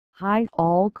Hi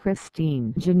all,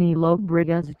 Kristine Zhenie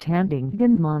Lobrigas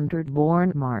Tandingan Monterde,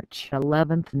 born March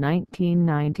 11,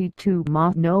 1992,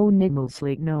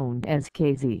 mostly known as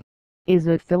KZ, is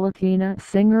a Filipina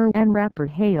singer and rapper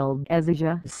hailed as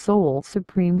Asia's soul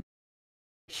supreme.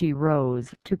 She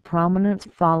rose to prominence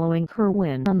following her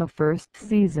win on the first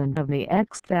season of the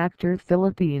X Factor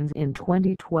Philippines in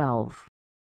 2012.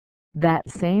 That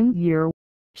same year,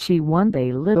 she won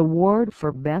the LIT Award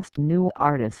for Best New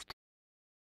Artist.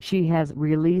 She has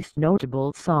released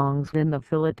notable songs in the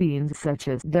Philippines such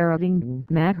as Darating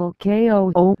Mahal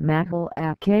Ko Mahal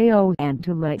Ako and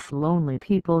To Less Lonely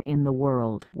People in the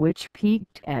World, which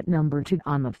peaked at number 2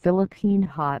 on the Philippine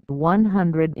Hot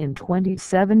 100 in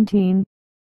 2017.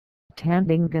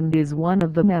 Tandingan is one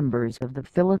of the members of the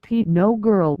Filipino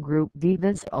girl group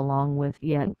Digos, along with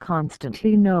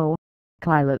Constantino,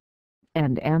 Kyla,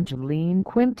 and Angeline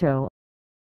Quinto.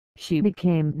 She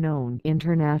became known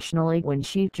internationally when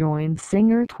she joined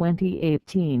Singer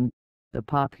 2018, the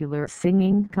popular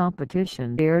singing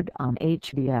competition aired on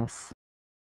HBS.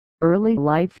 Early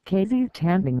life: KZ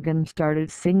Tandingan started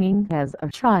singing as a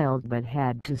child but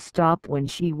had to stop when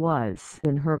she was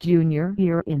in her junior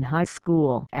year in high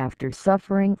school after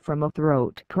suffering from a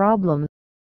throat problem.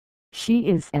 She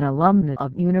is an alumna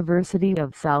of University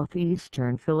of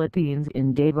Southeastern Philippines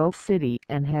in Davao City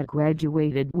and had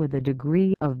graduated with a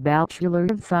degree of Bachelor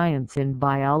of Science in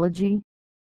Biology.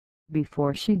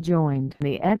 Before she joined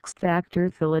the X Factor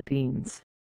Philippines,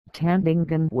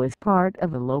 Tandingan was part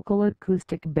of a local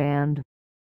acoustic band.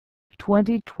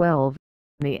 2012,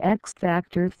 the X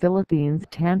Factor Philippines,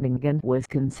 Tandingan was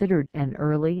considered an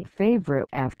early favorite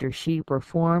after she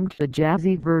performed the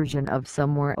jazzy version of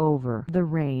Somewhere Over the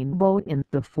Rainbow in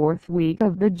the fourth week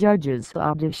of the judges'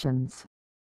 auditions.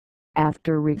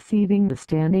 After receiving a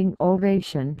standing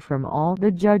ovation from all the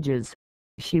judges,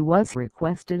 she was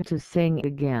requested to sing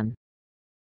again.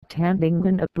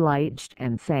 Tandingan obliged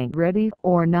and sang Ready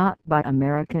or Not by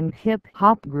American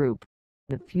hip-hop group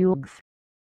The Fugues.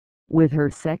 With her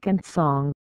second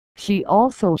song, she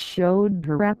also showed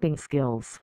her rapping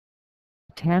skills.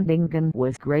 Tandingan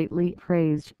was greatly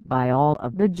praised by all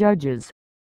of the judges.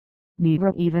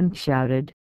 Neva even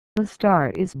shouted, "The star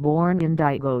is born in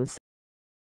Digos."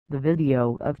 The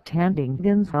video of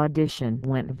Tandingan's audition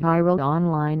went viral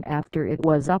online after it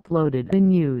was uploaded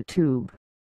on YouTube.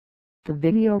 The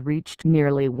video reached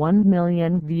nearly 1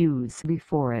 million views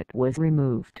before it was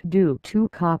removed due to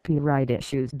copyright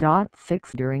issues.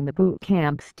 6 During the boot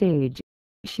camp stage,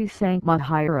 she sang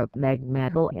Mahirap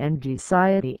Magmadal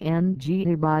Anxiety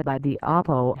by the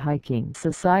Apo Hiking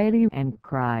Society and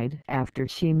cried after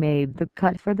she made the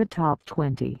cut for the top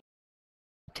 20.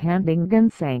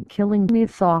 Tandingan sang Killing Me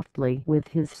Softly with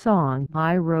his song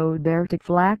I Rode There to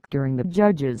Flak during the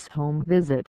judges' home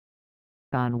visit.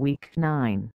 On week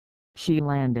 9, she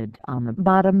landed on the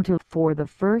bottom 2 for the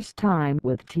first time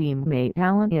with teammate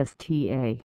Alan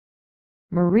Sta.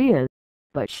 Maria,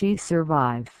 but she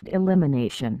survived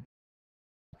elimination.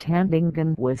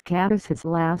 Tandingan was Catus's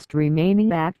last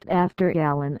remaining act after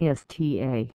Alan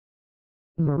Sta.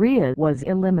 Maria was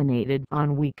eliminated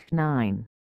on week 9.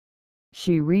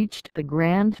 She reached the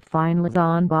grand finals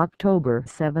on October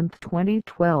 7,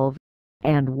 2012,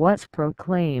 and was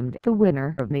proclaimed the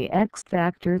winner of the X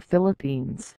Factor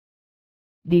Philippines.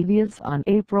 Devious on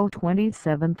April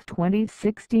 27,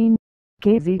 2016,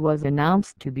 KZ was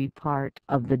announced to be part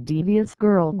of the Devious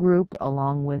girl group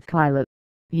along with Kyla,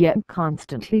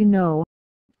 Constantino,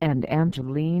 and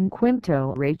Angeline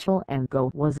Quinto. Rachel and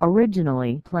Go was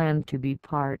originally planned to be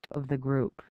part of the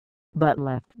group, but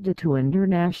left due to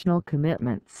international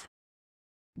commitments.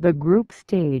 The group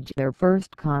staged their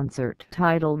first concert,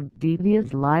 titled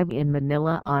Devious, live in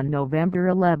Manila on November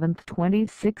 11,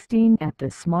 2016 at the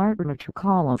Smart Metro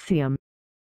Coliseum.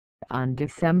 On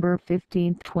December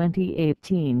 15,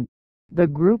 2018, the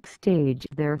group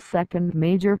staged their second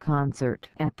major concert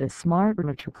at the Smart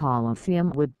Metro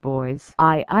Coliseum with Boys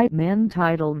I Men,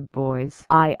 titled Boys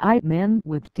I Men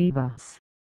with Divas.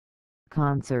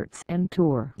 Concerts and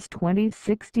Tours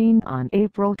 2016. On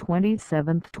April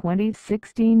 27,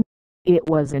 2016, it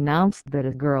was announced that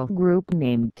a girl group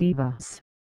named Divas,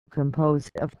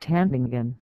 composed of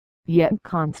Tandingan,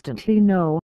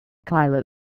 Constantino, Kyla,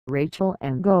 Rachel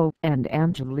and Go, and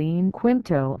Angeline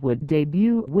Quinto, would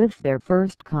debut with their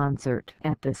first concert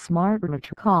at the Smart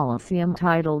Metro Coliseum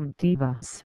titled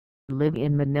Divas, Live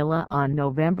in Manila on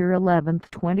November 11,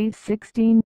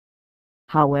 2016.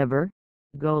 However,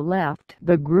 Go left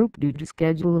the group due to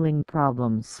scheduling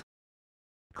problems.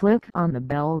 Click on the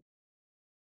bell